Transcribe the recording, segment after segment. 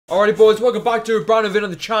Alrighty boys, welcome back to a brand new video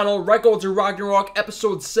on the channel. Record of Ragnarok,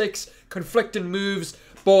 episode 6, Conflicting Moves.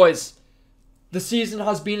 Boys, the season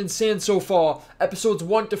has been insane so far. Episodes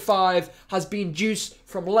 1 to 5 has been juiced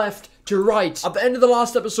from left to right. At the end of the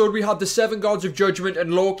last episode, we had the 7 Gods of Judgment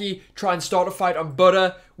and Loki try and start a fight on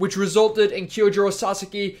Buddha, which resulted in Kyojuro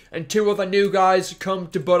Sasaki and 2 other new guys come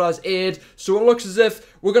to Buddha's aid. So it looks as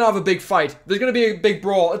if we're going to have a big fight. There's going to be a big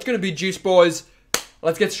brawl. It's going to be juice, boys.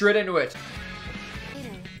 Let's get straight into it.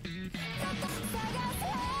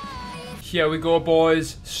 Here we go,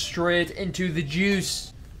 boys. Straight into the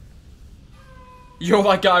juice. Yo,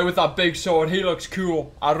 that guy with that big sword, he looks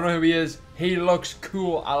cool. I don't know who he is. He looks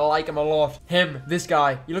cool. I like him a lot. Him, this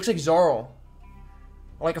guy. He looks like Zoro.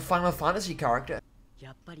 Like a Final Fantasy character.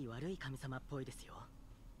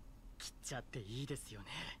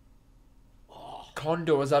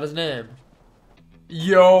 Kondo, is that his name?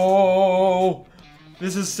 Yo!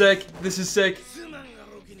 This is sick. This is sick.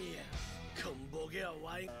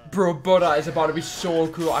 Bro, Buddha is about to be so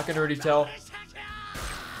cool, I can already tell. Has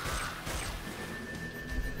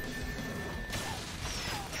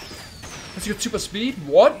he got super speed?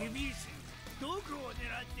 What?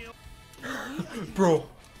 Bro,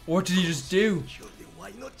 what did he just do?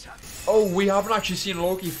 Oh, we haven't actually seen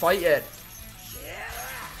Loki fight yet.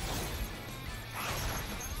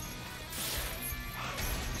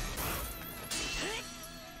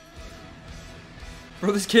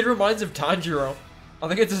 Bro, this kid reminds of Tanjiro. I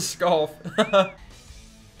think it's a scarf.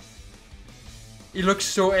 He looks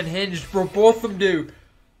so unhinged, bro. Both of them do.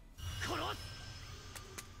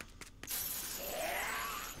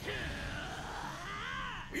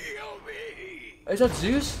 Is that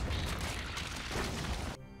Zeus?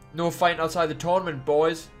 No fighting outside the tournament,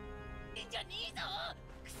 boys.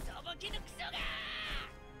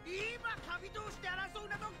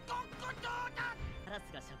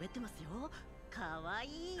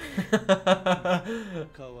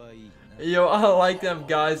 Yo, I like them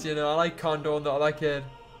guys, you know. I like Kondo and the other kid.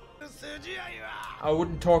 I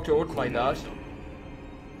wouldn't talk to Odin like that.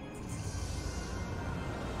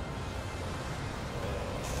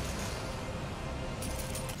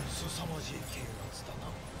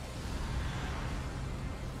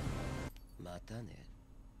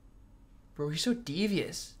 Bro, he's so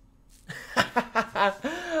devious.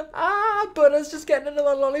 Buddha's just getting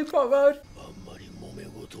another lollipop out.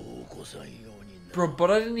 Bro,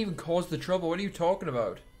 Buddha didn't even cause the trouble. What are you talking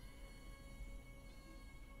about?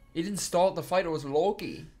 He didn't start the fight. It was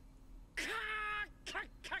Loki.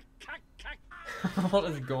 What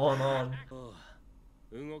is going on?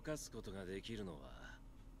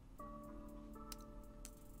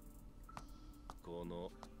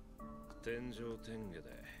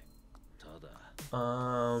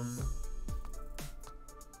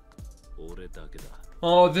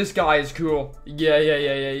 Oh, this guy is cool.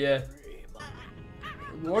 Yeah.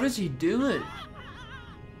 What is he doing?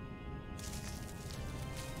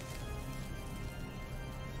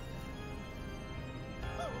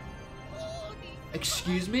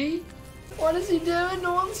 Excuse me? What is he doing?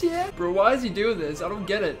 No one's here. Bro, why is he doing this? I don't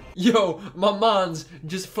get it. Yo, my man's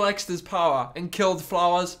just flexed his power and killed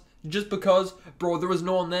flowers just because, bro, there was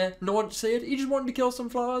no one there. No one to see it. He just wanted to kill some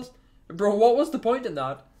flowers. Bro, what was the point in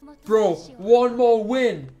that? Bro, one more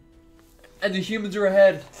win and the humans are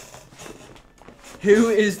ahead. Who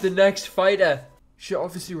is the next fighter? She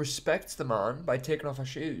obviously respects the man by taking off her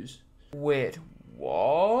shoes. Wait,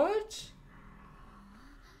 what?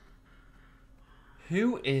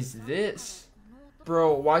 Who is this?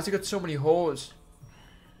 Bro, why has he got so many hoes?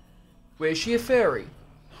 Wait, is she a fairy?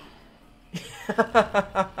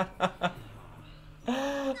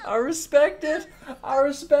 I respect it. I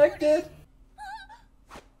respect it.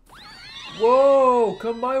 Whoa,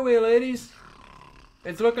 come my way, ladies.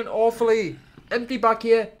 It's looking awfully empty back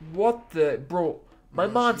here. What the? Bro, my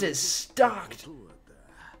man's is stacked.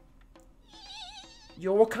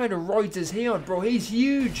 Yo, what kind of rides is he on, bro? He's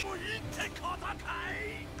huge.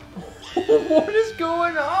 What is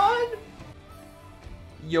going on?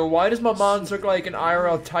 Yo, why does my man's look like an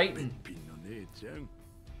IRL Titan?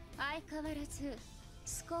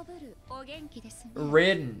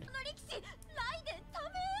 Raiden.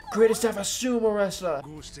 Greatest ever sumo wrestler.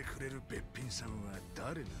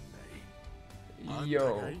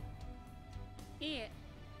 Yo.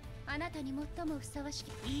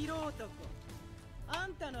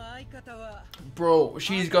 Bro,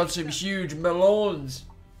 she's got some huge melons.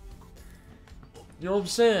 You know what I'm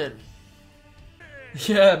saying?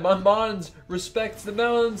 Yeah, my man respects the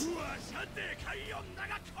melons.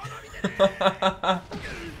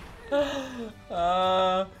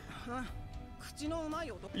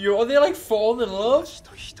 Yo, are they like falling in love?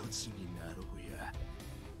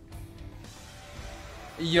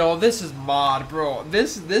 Yo, this is mad, bro.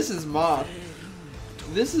 This is mad.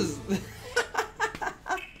 This is...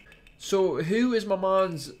 So, who is my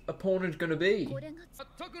man's opponent gonna be?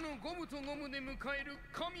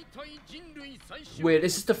 Wait,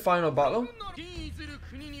 is this the final battle?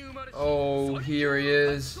 Oh, here he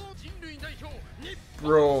is.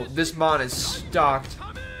 Bro, this man is stacked.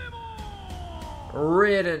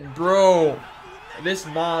 Raiden, bro. This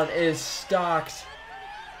man is stacked.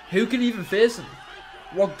 Who can even face him?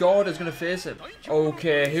 What god is gonna face him?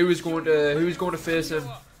 Okay, who's going to face him?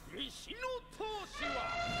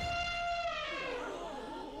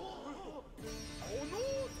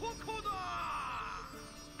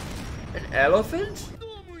 An elephant? Is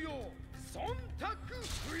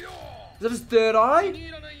that his third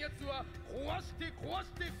eye?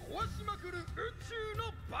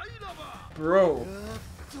 Bro.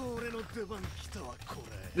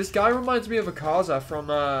 This guy reminds me of Akaza from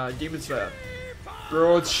Demon Slayer.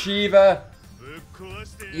 Bro, it's SHIVA.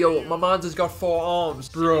 Yo, my man's has got 4 arms.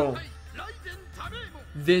 Bro.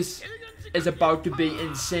 This is about to be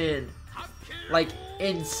insane. Like,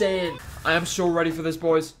 insane. I am so ready for this,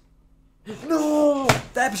 boys. No!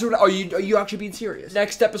 The episode... Are you actually being serious?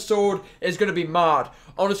 Next episode is going to be mad.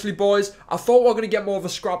 Honestly, boys, I thought we were going to get more of a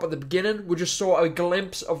scrap at the beginning. We just saw a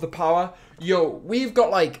glimpse of the power. Yo, we've got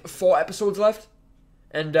like 4 episodes left.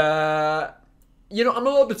 And, you know, I'm a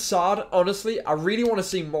little bit sad, honestly. I really want to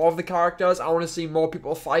see more of the characters. I want to see more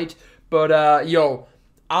people fight. But, yo,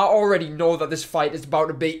 I already know that this fight is about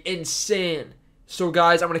to be insane. So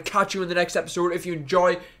guys, I'm going to catch you in the next episode. If you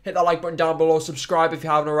enjoy, hit that like button down below. Subscribe if you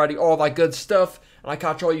haven't already. All that good stuff. And I'll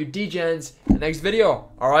catch all you degens in the next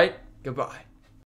video. Alright? Goodbye.